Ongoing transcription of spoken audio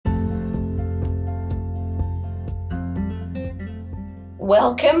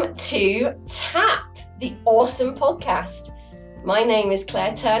Welcome to TAP, the awesome podcast. My name is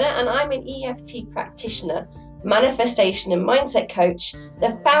Claire Turner and I'm an EFT practitioner, manifestation and mindset coach,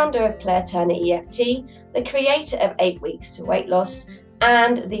 the founder of Claire Turner EFT, the creator of 8 Weeks to Weight Loss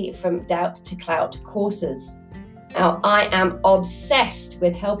and the From Doubt to Clout courses. Now, I am obsessed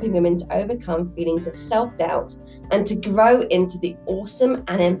with helping women to overcome feelings of self-doubt and to grow into the awesome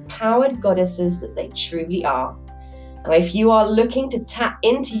and empowered goddesses that they truly are. Now, if you are looking to tap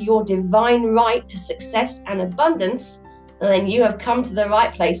into your divine right to success and abundance, then you have come to the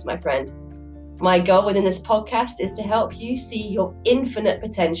right place, my friend. My goal within this podcast is to help you see your infinite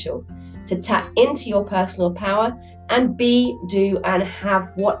potential, to tap into your personal power and be, do, and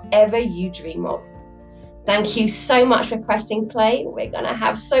have whatever you dream of. Thank you so much for pressing play. We're going to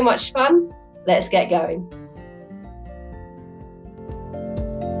have so much fun. Let's get going.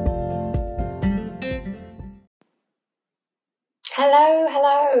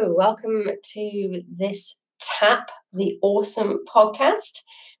 Hello. Welcome to this TAP, the awesome podcast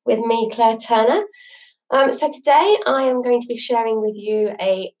with me, Claire Turner. So today I am going to be sharing with you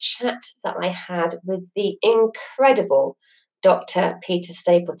a chat that I had with the incredible Dr. Peter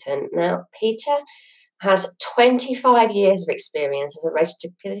Stapleton. Now, Peter has 25 years of experience as a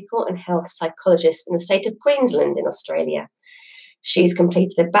registered clinical and health psychologist in the state of Queensland in Australia. She's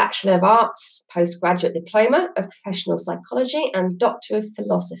completed a Bachelor of Arts, postgraduate diploma of professional psychology and Doctor of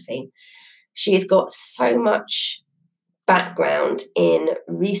Philosophy. She's got so much background in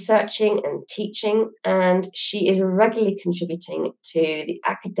researching and teaching, and she is regularly contributing to the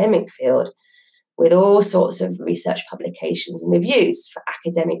academic field with all sorts of research publications and reviews for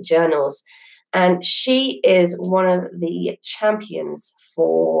academic journals. And she is one of the champions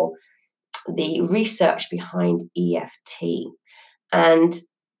for the research behind EFT. And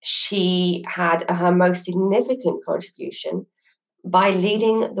she had her most significant contribution by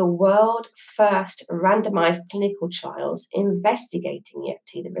leading the world first randomized clinical trials investigating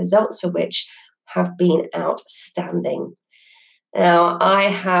EFT, the results for which have been outstanding. Now, I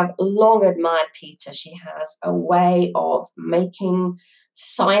have long admired Peter. She has a way of making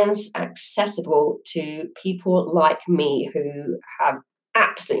science accessible to people like me who have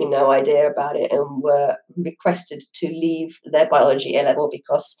absolutely no idea about it and were requested to leave their biology A level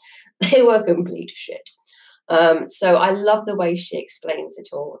because they were complete shit. So I love the way she explains it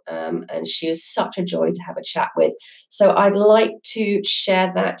all, and she is such a joy to have a chat with. So I'd like to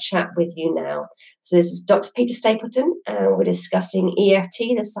share that chat with you now. So this is Dr. Peter Stapleton, and we're discussing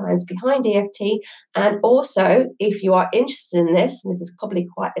EFT, the science behind EFT, and also, if you are interested in this, and this is probably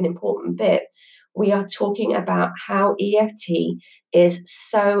quite an important bit, we are talking about how EFT is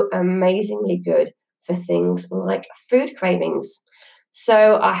so amazingly good for things like food cravings.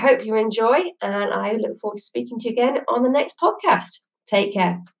 So I hope you enjoy, and I look forward to speaking to you again on the next podcast. Take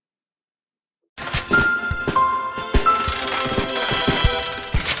care.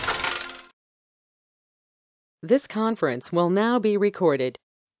 This conference will now be recorded.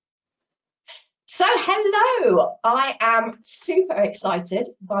 So hello, I am super excited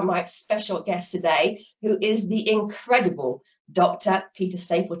by my special guest today, who is the incredible Dr. Peter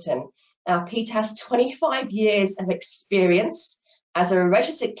Stapleton. Now, Peter has 25 years of experience as a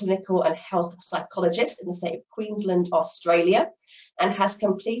registered clinical and health psychologist in the state of Queensland, Australia, and has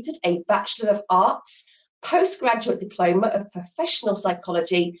completed a Bachelor of Arts, postgraduate diploma of professional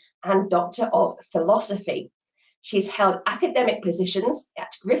psychology and Doctor of Philosophy. She's held academic positions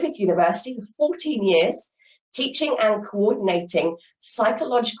at Griffith University for 14 years, teaching and coordinating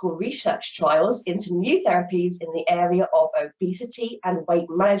psychological research trials into new therapies in the area of obesity and weight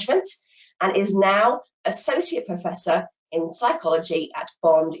management, and is now Associate Professor in Psychology at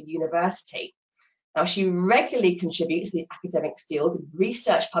Bond University. Now, she regularly contributes to the academic field with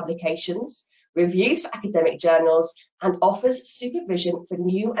research publications, reviews for academic journals, and offers supervision for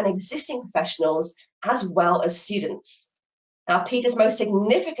new and existing professionals as well as students. Now, Peter's most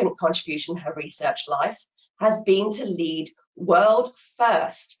significant contribution in her research life has been to lead world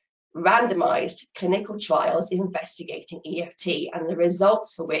first randomized clinical trials investigating EFT, and the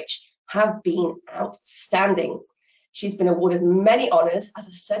results for which have been outstanding. She's been awarded many honors as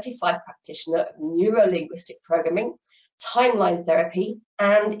a certified practitioner of neuro-linguistic programming, timeline therapy,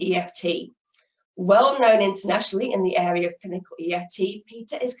 and EFT. Well known internationally in the area of clinical EFT,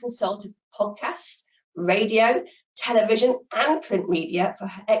 Peter is consulted for podcasts, radio, television, and print media for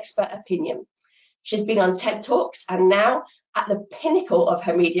her expert opinion. She's been on TED Talks, and now at the pinnacle of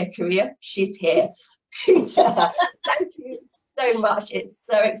her media career, she's here. Peter, thank you so much. It's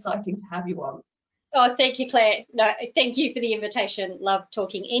so exciting to have you on. Oh, thank you, Claire. No, thank you for the invitation. Love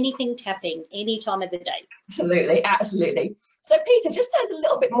talking anything tapping, any time of the day. Absolutely, absolutely. So Peter, just tell us a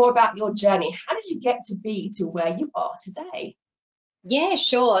little bit more about your journey. How did you get to be to where you are today? Yeah,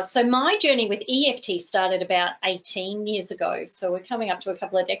 sure. So my journey with EFT started about 18 years ago. So we're coming up to a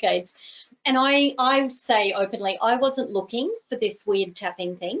couple of decades. And I say openly, I wasn't looking for this weird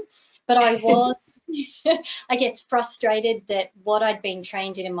tapping thing, but I was, I guess, frustrated that what I'd been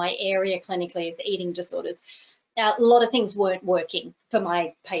trained in my area clinically is eating disorders. A lot of things weren't working for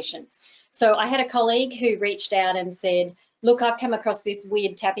my patients. So I had a colleague who reached out and said, look, I've come across this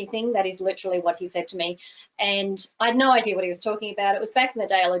weird tapping thing. That is literally what he said to me. And I had no idea what he was talking about. It was back in the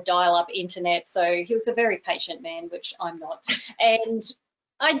day of dial-up internet. So he was a very patient man, which I'm not. And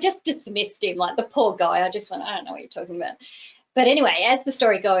I just dismissed him, like the poor guy. I just went, I don't know what you're talking about. But anyway, as the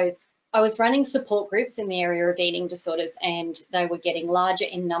story goes, I was running support groups in the area of eating disorders and they were getting larger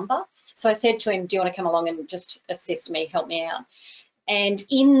in number. So I said to him, do you want to come along and just assist me, help me out? And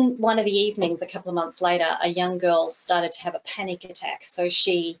in one of the evenings, a couple of months later, a young girl started to have a panic attack. So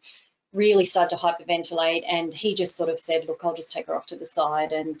she really started to hyperventilate and he just sort of said, look, I'll just take her off to the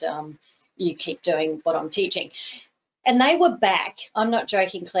side and you keep doing what I'm teaching. And they were back, I'm not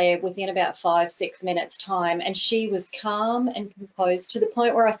joking, Claire, within about 5-6 minutes time. And she was calm and composed to the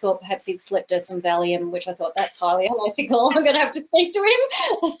point where I thought perhaps he'd slipped her some Valium, which I thought that's highly unethical. I'm going to have to speak to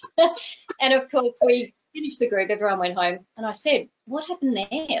him. And of course, we finished the group, everyone went home. And I said, what happened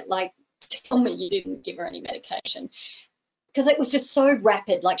there? Like, tell me you didn't give her any medication. Because it was just so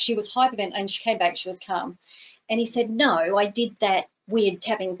rapid, like she was hypervent and she came back, she was calm. And he said, no, I did that weird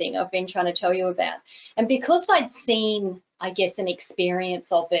tapping thing I've been trying to tell you about. And because I'd seen, I guess, an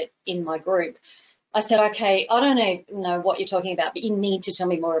experience of it in my group, I said, okay, I don't know what you're talking about, but you need to tell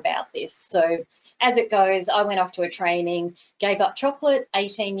me more about this. So as it goes, I went off to a training, gave up chocolate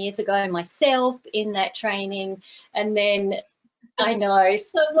 18 years ago myself in that training. And then I know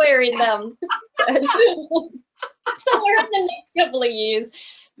somewhere in somewhere in the next couple of years,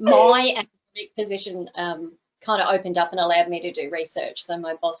 my academic position kind of opened up and allowed me to do research. So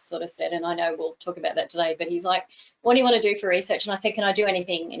my boss sort of said, and I know we'll talk about that today, but he's like, what do you want to do for research? And I said, can I do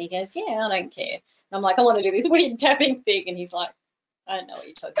anything? And he goes, yeah, I don't care. And I'm like, I want to do this weird tapping thing. And he's like, I don't know what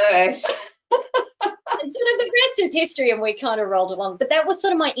you're talking about. And sort of the rest is history, and we kind of rolled along. But that was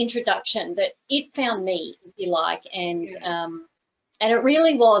sort of my introduction, that it found me, if you like. And it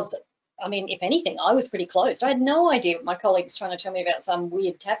really was, I mean, if anything, I was pretty closed. I had no idea what my colleagues trying to tell me about some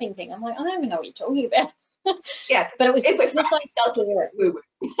weird tapping thing. I'm like, I don't even know what you're talking about. Yeah, but it was just like does look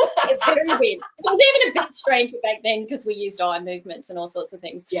it's very weird. It was even a bit strange back then because we used eye movements and all sorts of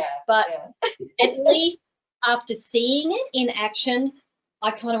things. Yeah. But at least after seeing it in action,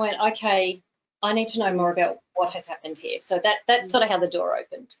 I kind of went, okay, I need to know more about what has happened here. So that's sort of how the door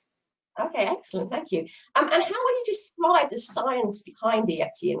opened. Okay, excellent, thank you. And how would you describe the science behind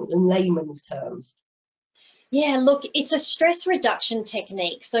EFT in layman's terms? Yeah, look, it's a stress reduction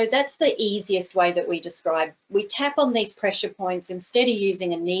technique. So that's the easiest way that we describe. We tap on these pressure points instead of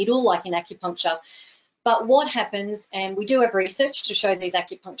using a needle like in acupuncture. But what happens, and we do have research to show these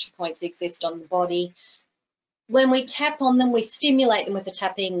acupuncture points exist on the body. When we tap on them, we stimulate them with the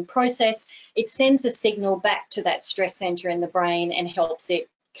tapping process. It sends a signal back to that stress center in the brain and helps it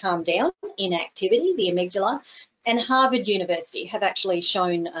calm down in activity, the amygdala. And Harvard University have actually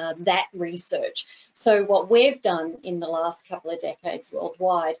shown that research. So what we've done in the last couple of decades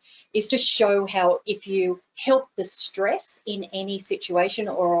worldwide is to show how if you help the stress in any situation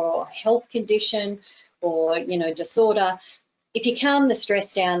or health condition or, you know, disorder, if you calm the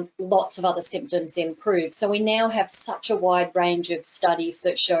stress down, lots of other symptoms improve. So we now have such a wide range of studies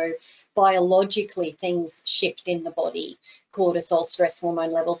that show biologically things shift in the body, cortisol, stress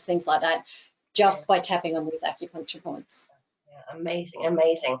hormone levels, things like that, just by tapping on these acupuncture points. Yeah, amazing,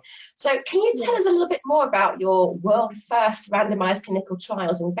 amazing. So can you tell us a little bit more about your world first randomized clinical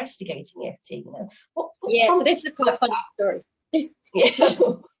trials investigating EFT? You know, so this is quite a funny story. Yeah.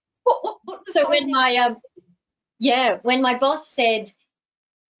 So when my boss said,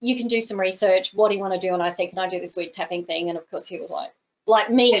 you can do some research, what do you want to do? And I said, can I do this weird tapping thing? And of course he was like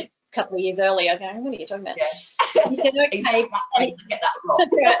me a couple of years earlier, going, what are you talking about? Yeah. He said, okay. I get that wrong.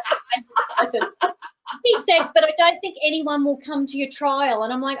 I said, he said, but I don't think anyone will come to your trial.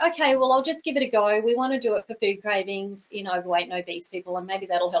 And I'm like, okay, well, I'll just give it a go. We want to do it for food cravings in overweight and obese people, and maybe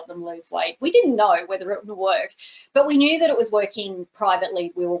that'll help them lose weight. We didn't know whether it would work, but we knew that it was working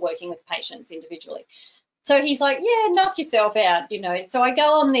privately. We were working with patients individually. So he's like, yeah, knock yourself out, you know. So I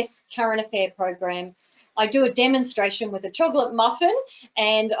go on this current affair program. I do a demonstration with a chocolate muffin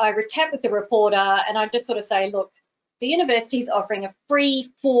and I tap with the reporter and I just sort of say, look, the university's offering a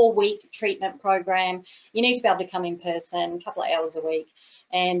free 4-week treatment program. You need to be able to come in person, a couple of hours a week,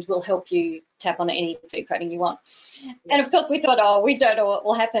 and we'll help you tap on any food craving you want. And of course we thought, oh, we don't know what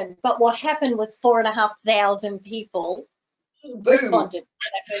will happen. But what happened was 4,500 people responded to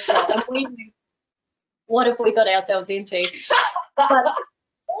that first trial. And we knew, what have we got ourselves into? But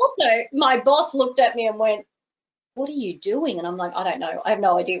also my boss looked at me and went, what are you doing? And I'm like, I don't know. I have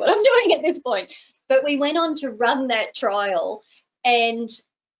no idea what I'm doing at this point. But we went on to run that trial, and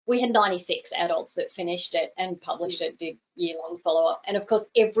we had 96 adults that finished it and published it, did year-long follow-up. And of course,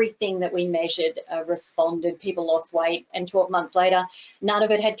 everything that we measured responded. People lost weight, and 12 months later, none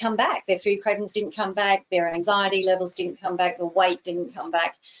of it had come back. Their food cravings didn't come back. Their anxiety levels didn't come back. The weight didn't come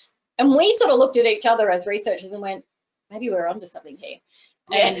back. And we sort of looked at each other as researchers and went, maybe we're onto something here.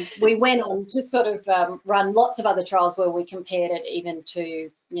 And we went on to sort of run lots of other trials where we compared it even to,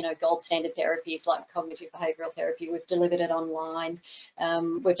 you know, gold standard therapies like cognitive behavioural therapy. We've delivered it online.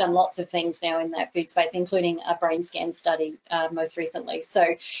 We've done lots of things now in that food space, including a brain scan study most recently.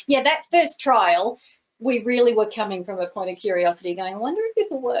 So, yeah, that first trial, we really were coming from a point of curiosity going, I wonder if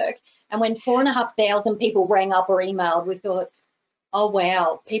this will work. And when 4,500 people rang up or emailed, we thought, oh,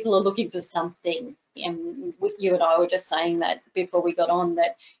 wow, people are looking for something. And you and I were just saying that before we got on,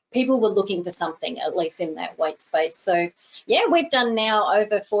 that people were looking for something, at least in that weight space. So, yeah, we've done now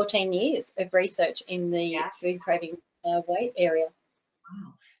over 14 years of research in the food craving weight area.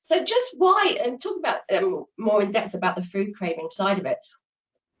 Wow. So just why, and talk about more in depth about the food craving side of it.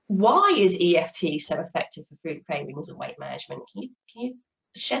 Why is EFT so effective for food cravings and weight management? Can you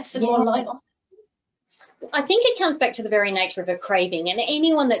shed some more light on? I think it comes back to the very nature of a craving, and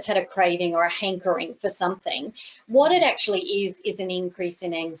anyone that's had a craving or a hankering for something, what it actually is an increase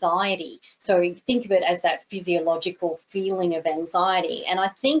in anxiety. So think of it as that physiological feeling of anxiety. And I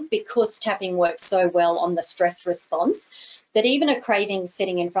think because tapping works so well on the stress response, that even a craving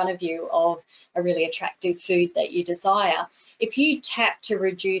sitting in front of you of a really attractive food that you desire, if you tap to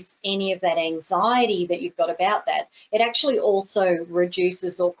reduce any of that anxiety that you've got about that, it actually also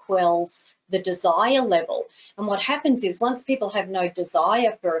reduces or quells the desire level. And what happens is once people have no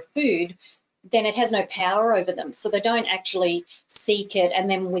desire for a food, then it has no power over them. So they don't actually seek it.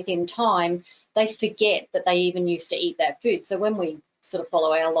 And then within time, they forget that they even used to eat that food. So when we sort of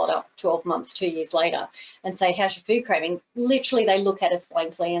follow our lot up 12 months, 2 years later and say, how's your food craving? Literally, they look at us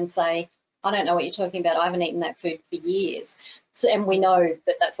blankly and say, I don't know what you're talking about. I haven't eaten that food for years. So, and we know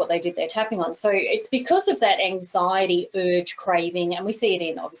that that's what they did their tapping on. So it's because of that anxiety, urge, craving, and we see it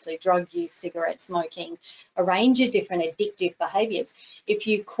in obviously drug use, cigarette smoking, a range of different addictive behaviours. If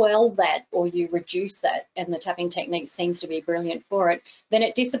you quell that or you reduce that, and the tapping technique seems to be brilliant for it, then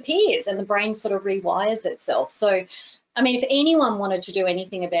it disappears and the brain sort of rewires itself. So, I mean, if anyone wanted to do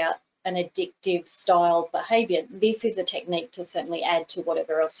anything about an addictive style behaviour, this is a technique to certainly add to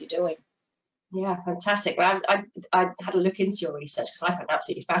whatever else you're doing. Yeah, fantastic. Well, I had a look into your research because I found it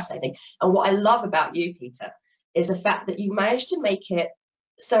absolutely fascinating. And what I love about you, Peter, is the fact that you managed to make it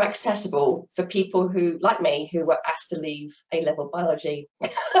so accessible for people who, like me, who were asked to leave A-level biology. So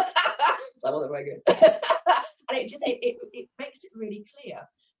I wasn't very good. And it makes it really clear.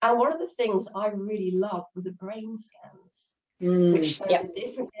 And one of the things I really loved were the brain scans, which showed the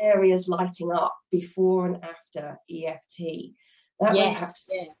different areas lighting up before and after EFT. That was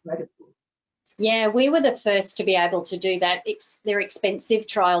absolutely incredible. Yeah, we were the first to be able to do that. They're expensive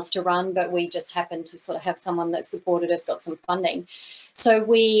trials to run, but we just happened to sort of have someone that supported us, got some funding. So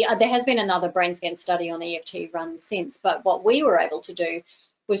there has been another brain scan study on EFT run since, but what we were able to do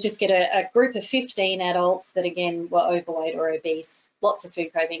was just get a group of 15 adults that again were overweight or obese, lots of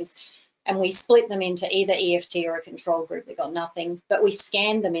food cravings, and we split them into either EFT or a control group that got nothing, but we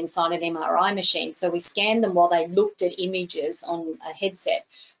scanned them inside an MRI machine. So we scanned them while they looked at images on a headset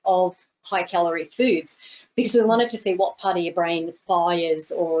of high calorie foods, because we wanted to see what part of your brain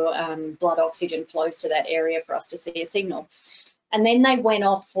fires or blood oxygen flows to that area for us to see a signal. And then they went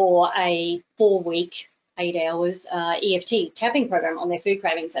off for a 4-week, 8 hours EFT tapping program on their food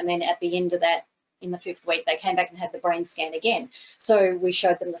cravings. And then at the end of that, in the 5th week, they came back and had the brain scan again. So we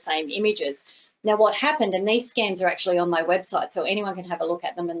showed them the same images. Now what happened, and these scans are actually on my website, so anyone can have a look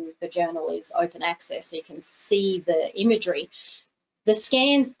at them, and the journal is open access, so you can see the imagery. The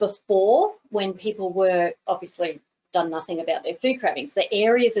scans before, when people were obviously done nothing about their food cravings, the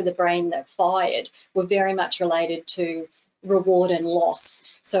areas of the brain that fired were very much related to reward and loss.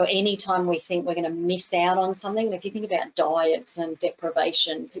 So anytime we think we're going to miss out on something, and if you think about diets and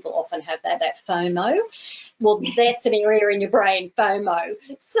deprivation, people often have that FOMO. Well, that's an area in your brain, FOMO.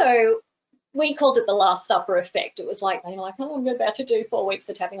 So we called it the Last Supper effect. It was like, they're like, oh, I'm about to do 4 weeks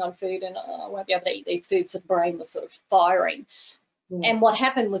of tapping on food and I won't be able to eat these foods. So the brain was sort of firing. And what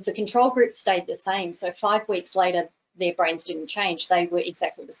happened was the control group stayed the same. So 5 weeks later, their brains didn't change. They were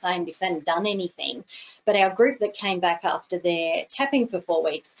exactly the same because they hadn't done anything. But our group that came back after their tapping for 4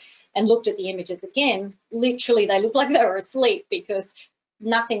 weeks and looked at the images again, literally they looked like they were asleep because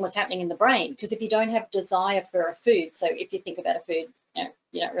nothing was happening in the brain. Because if you don't have desire for a food, so if you think about a food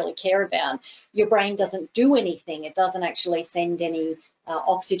you don't really care about, your brain doesn't do anything. It doesn't actually send any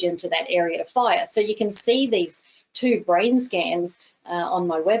oxygen to that area to fire. So you can see these 2 brain scans on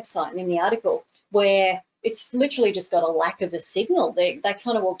my website and in the article where it's literally just got a lack of a signal. They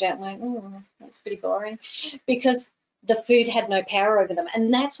kind of walked out and went, oh, that's pretty boring, because the food had no power over them.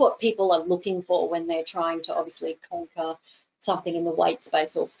 And that's what people are looking for when they're trying to obviously conquer something in the weight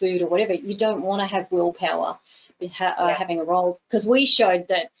space or food or whatever. You don't want to have willpower having a role, because we showed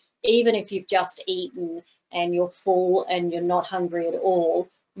that even if you've just eaten and you're full and you're not hungry at all,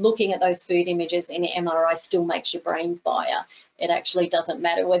 looking at those food images in an MRI still makes your brain fire. It actually doesn't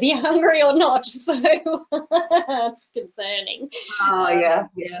matter whether you're hungry or not. So it's concerning. Oh, yeah.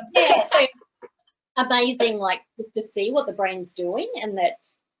 Yeah, so amazing, like, just to see what the brain's doing, and that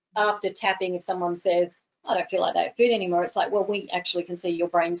after tapping, if someone says, I don't feel like that food anymore, it's like, well, we actually can see your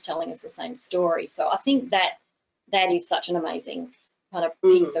brain's telling us the same story. So I think that is such an amazing kind of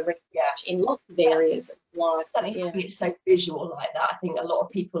piece of research in lots of areas of life. It's so visual like that. I think a lot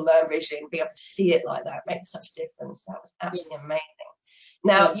of people learn visually, and being able to see it like that makes such a difference. That was absolutely amazing.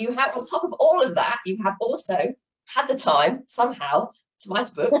 Now, you have, on top of all of that, you have also had the time somehow to write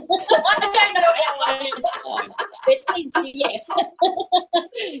a book. I don't know how but yes.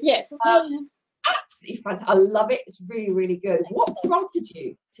 Yes. Absolutely fantastic. I love it. It's really, really good. What prompted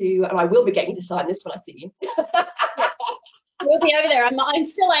you to, and I will be getting you to sign this when I see you. We'll be over there. I'm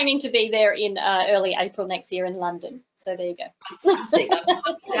still aiming to be there in early April next year in London. So there you go. Fantastic.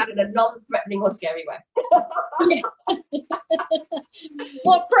 In a non-threatening or scary way.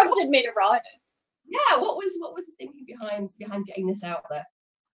 What prompted me to write it? Yeah, what was the thinking behind getting this out there?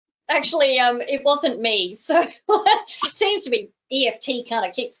 Actually, it wasn't me. So it seems to be EFT kind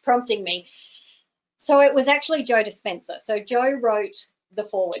of keeps prompting me. So it was actually Joe Dispenza. So Joe wrote the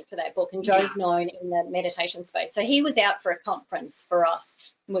foreword for that book, and Joe's known in the meditation space. So he was out for a conference for us,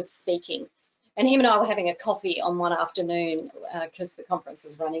 was speaking, and him and I were having a coffee on one afternoon because the conference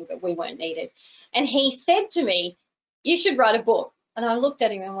was running, but we weren't needed. And he said to me, you should write a book. And I looked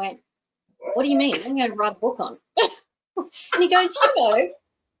at him and went, what do you mean? I'm going to write a book on. And he goes, you know,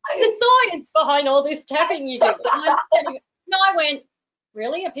 the science behind all this tapping you do. And I went,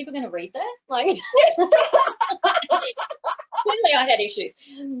 really? Are people going to read that? Like, clearly I had issues.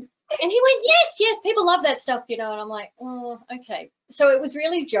 And he went, yes, people love that stuff, you know. And I'm like, oh, okay. So it was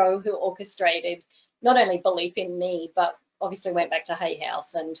really Joe who orchestrated not only belief in me, but obviously went back to Hay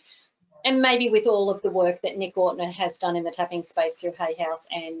House, and maybe with all of the work that Nick Ortner has done in the tapping space through Hay House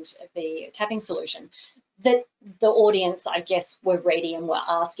and the tapping solution, that the audience, I guess, were ready and were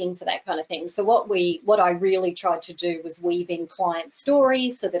asking for that kind of thing. So what I really tried to do was weave in client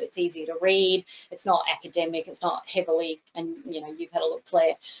stories so that it's easy to read. It's not academic, it's not heavily, and you know, you've had a look,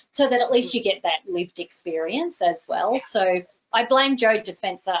 Claire, so that at least you get that lived experience as well. So I blame Joe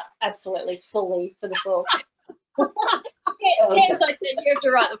Dispenza absolutely fully for the book. As I said, you have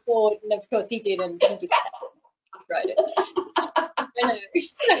to write the foreword, and of course he did, and he did wrote it.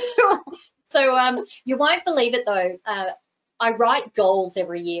 So you won't believe it though. I write goals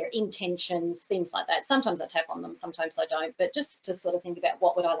every year, intentions, things like that. Sometimes I tap on them, sometimes I don't, but just to sort of think about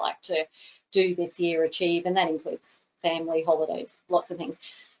what would I like to do this year, achieve, and that includes family, holidays, lots of things.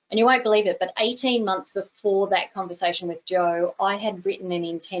 And you won't believe it, but 18 months before that conversation with Joe, I had written an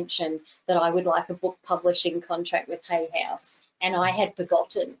intention that I would like a book publishing contract with Hay House, and I had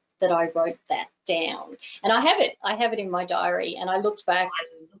forgotten that I wrote that down. And I have it in my diary, and I looked back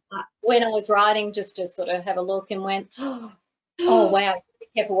when I was writing just to sort of have a look and went, oh wow, be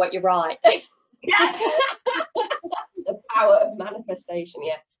careful what you write. The power of manifestation,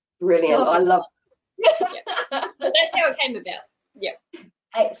 yeah. Brilliant, I love it. So that's how it came about, yeah.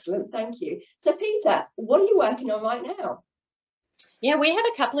 Excellent, thank you. So Peter, what are you working on right now? Yeah, we have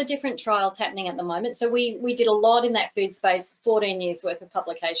a couple of different trials happening at the moment. So we did a lot in that food space, 14 years worth of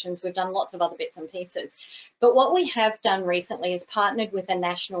publications. We've done lots of other bits and pieces. But what we have done recently is partnered with a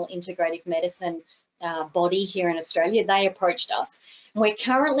national integrative medicine body here in Australia. They approached us. We're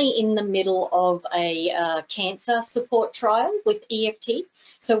currently in the middle of a cancer support trial with EFT.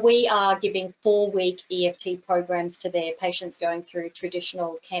 So we are giving 4-week EFT programs to their patients going through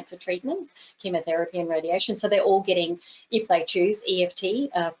traditional cancer treatments, chemotherapy and radiation. So they're all getting, if they choose,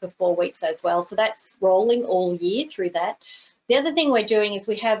 EFT for 4 weeks as well. So that's rolling all year through that. The other thing we're doing is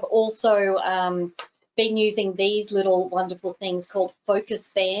we have also been using these little wonderful things called focus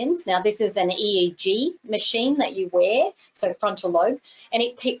bands. Now this is an EEG machine that you wear, so frontal lobe, and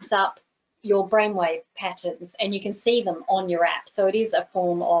it picks up your brainwave patterns and you can see them on your app. So it is a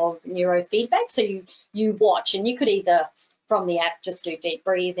form of neurofeedback. So you watch, and you could either from the app just do deep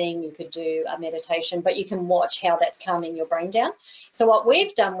breathing, you could do a meditation, but you can watch how that's calming your brain down. So what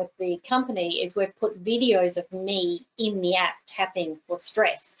we've done with the company is we've put videos of me in the app tapping for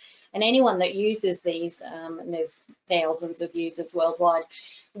stress. And anyone that uses these, and there's thousands of users worldwide,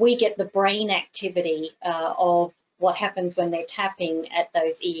 we get the brain activity of what happens when they're tapping at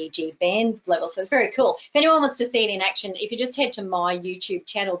those EEG band levels. So it's very cool. If anyone wants to see it in action, if you just head to my YouTube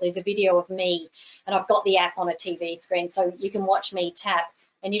channel, there's a video of me, and I've got the app on a TV screen, so you can watch me tap,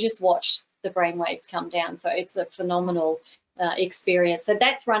 and you just watch the brain waves come down. So it's a phenomenal experience. So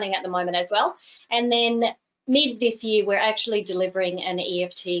that's running at the moment as well. And then mid this year, we're actually delivering an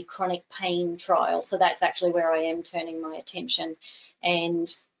EFT chronic pain trial. So that's actually where I am turning my attention.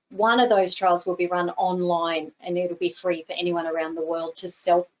 And one of those trials will be run online, and it'll be free for anyone around the world to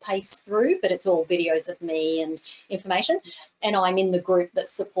self-pace through, but it's all videos of me and information, and I'm in the group that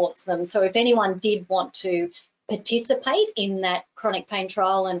supports them. So if anyone did want to participate in that chronic pain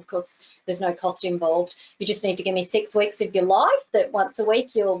trial, and of course there's no cost involved, you just need to give me 6 weeks of your life that once a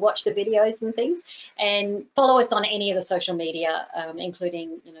week you'll watch the videos and things, and follow us on any of the social media,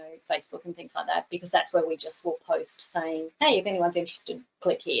 including Facebook and things like that, because that's where we just will post saying, hey, if anyone's interested,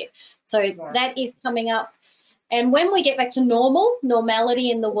 click here. So that is coming up, and when we get back to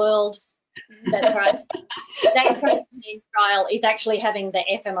normality in the world, that's right. That chronic pain trial is actually having the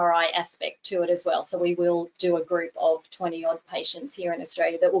fMRI aspect to it as well. So we will do a group of 20 odd patients here in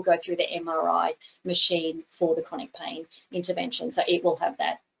Australia that will go through the MRI machine for the chronic pain intervention. So it will have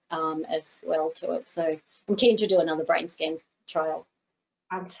that as well to it. So I'm keen to do another brain scan trial.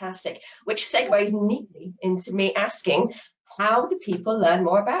 Fantastic. Which segues neatly into me asking, how do people learn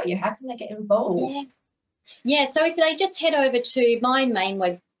more about you? How can they get involved? Yeah, so if they just head over to my main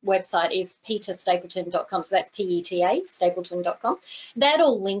website is petastapleton.com, so that's PETA, stapleton.com.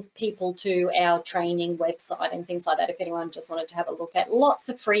 That'll link people to our training website and things like that if anyone just wanted to have a look at. Lots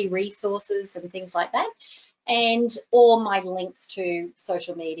of free resources and things like that. And all my links to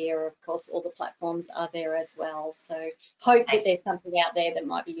social media, of course, all the platforms are there as well. So hope that there's something out there that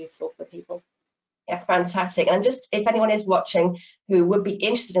might be useful for people. Yeah, fantastic. And just if anyone is watching who would be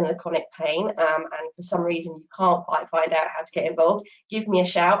interested in the chronic pain and for some reason you can't quite find out how to get involved, give me a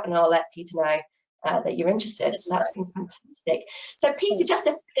shout and I'll let Peter know that you're interested. So that's been fantastic. So Peter, just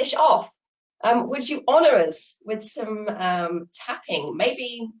to finish off, would you honour us with some tapping,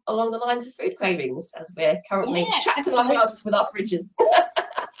 maybe along the lines of food cravings, as we're currently trapped in our houses with our fridges?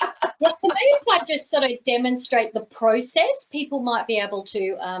 Yeah, so maybe if I just sort of demonstrate the process, people might be able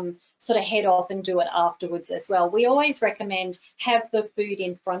to sort of head off and do it afterwards as well. We always recommend have the food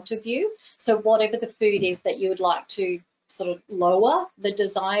in front of you. So whatever the food is that you would like to sort of lower the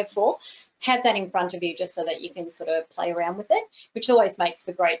desire for, have that in front of you just so that you can sort of play around with it, which always makes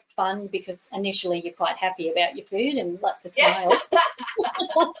for great fun because initially you're quite happy about your food and lots of smiles.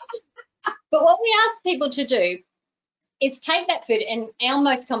 But what we ask people to do is take that food, and our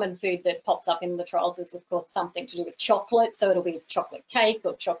most common food that pops up in the trials is of course something to do with chocolate, so it'll be chocolate cake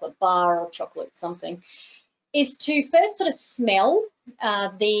or chocolate bar or chocolate something, is to first sort of smell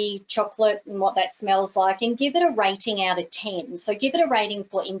the chocolate and what that smells like and give it a rating out of 10. So give it a rating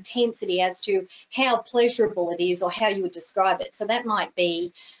for intensity as to how pleasurable it is or how you would describe it. So that might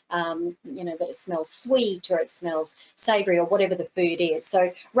be, that it smells sweet or it smells savoury or whatever the food is.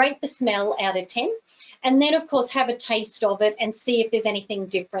 So rate the smell out of 10. And then, of course, have a taste of it and see if there's anything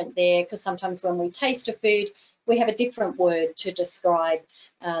different there, because sometimes when we taste a food, we have a different word to describe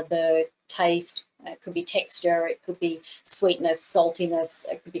the taste. It could be texture, it could be sweetness, saltiness,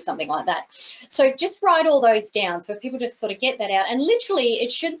 it could be something like that. So just write all those down so people just sort of get that out. And literally,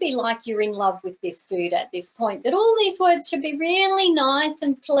 it should be like you're in love with this food at this point, that all these words should be really nice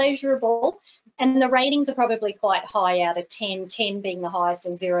and pleasurable. And the ratings are probably quite high out of 10, 10 being the highest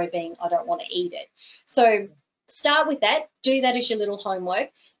and 0 being I don't want to eat it. So start with that, do that as your little homework.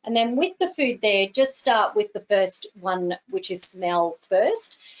 And then with the food there, just start with the first one, which is smell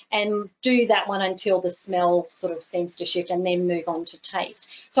first, and do that one until the smell sort of seems to shift, and then move on to taste.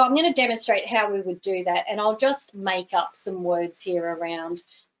 So I'm going to demonstrate how we would do that, and I'll just make up some words here around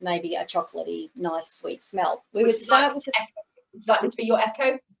maybe a chocolatey, nice, sweet smell. We would start with Would you like this to be your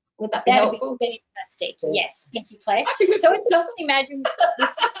echo? Would that be helpful? Be fantastic. Yes, thank you, Claire. So just imagine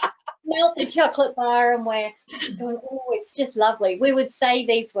melt the chocolate bar and we're going, oh, it's just lovely. We would say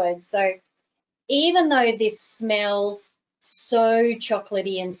these words. So even though this smells so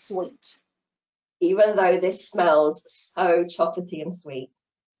chocolatey and sweet. Even though this smells so chocolatey and sweet.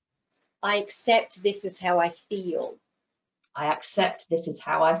 I accept this is how I feel. I accept this is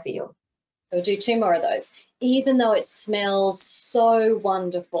how I feel. We'll do 2 more of those. Even though it smells so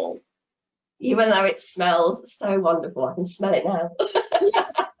wonderful. Even though it smells so wonderful. I can smell it now.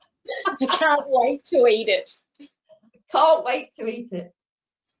 I can't wait to eat it. Can't wait to eat it.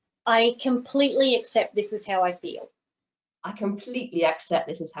 I completely accept this is how I feel. I completely accept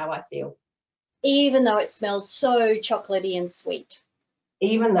this is how I feel. Even though it smells so chocolatey and sweet.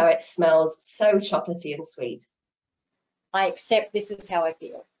 Even though it smells so chocolatey and sweet. I accept this is how I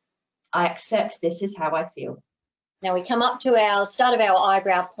feel. I accept this is how I feel. Now we come up to our start of our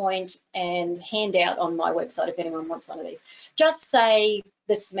eyebrow point and hand out on my website if anyone wants one of these. Just say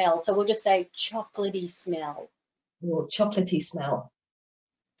the smell. So we'll just say chocolatey smell. Or chocolatey smell.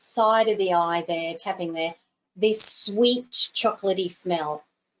 Side of the eye there, tapping there. This sweet chocolatey smell.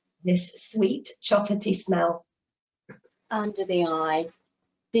 This sweet chocolatey smell. Under the eye.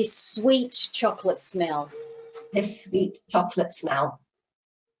 This sweet chocolate smell. This sweet chocolate smell.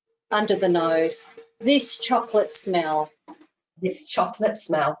 Under the nose. This chocolate smell. This chocolate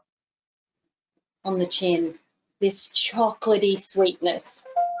smell. On the chin. This chocolatey sweetness.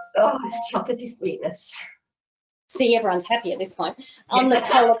 Oh, this chocolatey sweetness. See, everyone's happy at this point. On the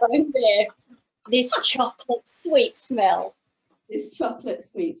collarbone there. This chocolate sweet smell. This chocolate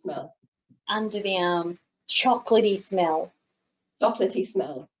sweet smell. Under the arm. Chocolatey smell. Chocolatey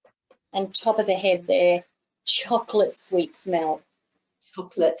smell. And top of the head there. Chocolate sweet smell.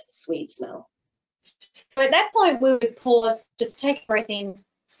 Chocolate sweet smell. So at that point, we would pause, just take a breath in,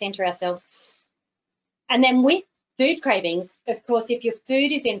 center ourselves. And then with food cravings, of course, if your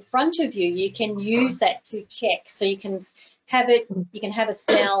food is in front of you, you can use that to check. So you can have it, you can have a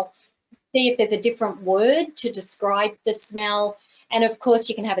smell, see if there's a different word to describe the smell. And of course,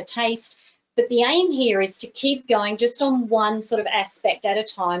 you can have a taste. But the aim here is to keep going just on one sort of aspect at a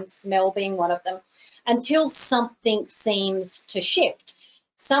time, smell being one of them, until something seems to shift.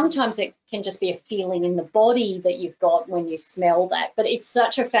 Sometimes it can just be a feeling in the body that you've got when you smell that, but it's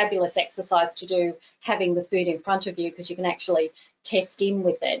such a fabulous exercise to do having the food in front of you because you can actually test in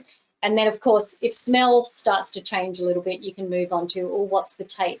with it. And then, of course, if smell starts to change a little bit, you can move on to, oh, what's the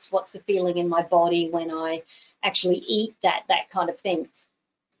taste? What's the feeling in my body when I actually eat that kind of thing?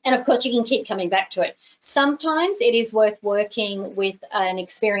 And of course, you can keep coming back to it. Sometimes it is worth working with an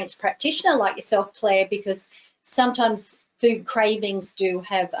experienced practitioner like yourself, Claire, because sometimes food cravings do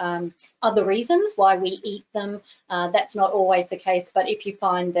have other reasons why we eat them. That's not always the case, but if you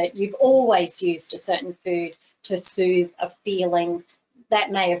find that you've always used a certain food to soothe a feeling, that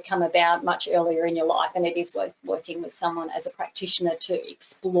may have come about much earlier in your life, and it is worth working with someone as a practitioner to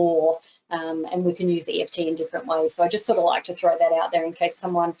explore, and we can use EFT in different ways. So I just sort of like to throw that out there in case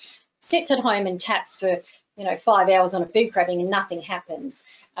someone sits at home and taps for 5 hours on a food craving and nothing happens.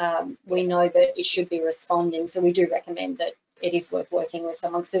 We know that it should be responding, so we do recommend that it is worth working with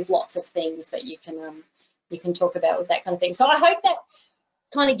someone because there's lots of things that you can talk about with that kind of thing. So I hope that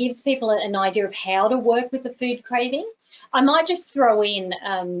kind of gives people an idea of how to work with the food craving. I might just throw in,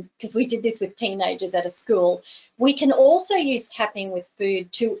 because we did this with teenagers at a school, we can also use tapping with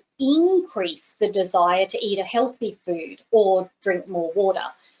food to increase the desire to eat a healthy food or drink more water.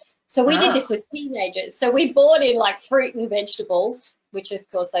 So we did this with teenagers. So we brought in like fruit and vegetables, which of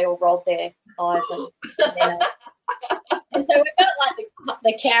course they all rolled their eyes and so we got like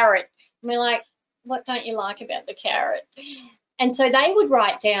the carrot. And we're like, what don't you like about the carrot? And so they would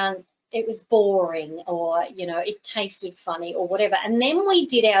write down it was boring or, it tasted funny or whatever. And then we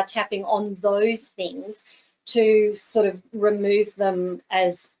did our tapping on those things to sort of remove them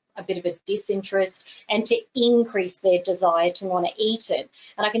as a bit of a disinterest and to increase their desire to want to eat it.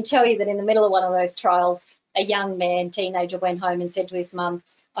 And I can tell you that in the middle of one of those trials, a young man, teenager, went home and said to his mum,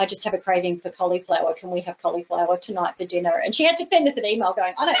 I just have a craving for cauliflower. Can we have cauliflower tonight for dinner? And she had to send us an email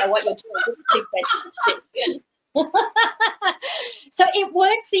going, I don't know what you're doing. This is big So it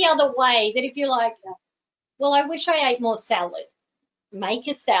works the other way, that if you're like, well, I wish I ate more salad, make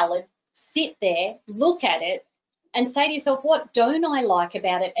a salad, sit there, look at it, and say to yourself, what don't I like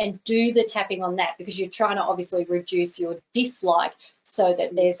about it, and do the tapping on that, because you're trying to obviously reduce your dislike so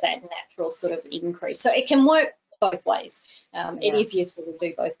that there's that natural sort of increase. So it can work both ways. It is useful to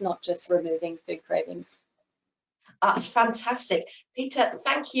do both, not just removing food cravings. That's fantastic. Peter,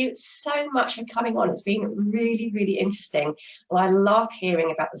 thank you so much for coming on. It's been really, really interesting. And I love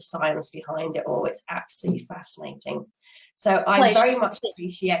hearing about the science behind it all. It's absolutely fascinating. So I very much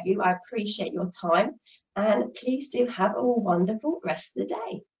appreciate you. I appreciate your time. And please do have a wonderful rest of the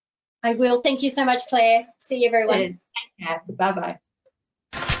day. I will. Thank you so much, Claire. See you, everyone. Take care. Bye-bye.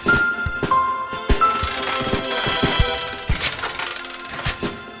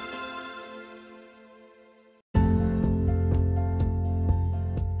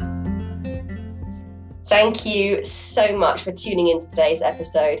 Thank you so much for tuning in to today's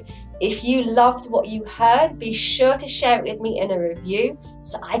episode. If you loved what you heard, be sure to share it with me in a review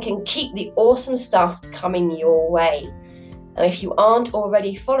so I can keep the awesome stuff coming your way. And if you aren't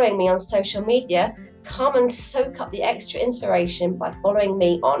already following me on social media, come and soak up the extra inspiration by following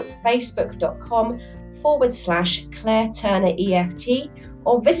me on facebook.com/Claire Turner EFT,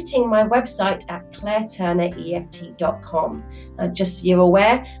 or visiting my website at claireturnereft.com. Just so you're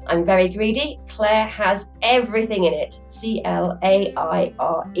aware, I'm very greedy. Claire has everything in it, CLAIRE.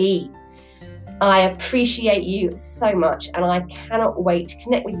 I appreciate you so much, and I cannot wait to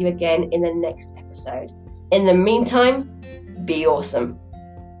connect with you again in the next episode. In the meantime, be awesome.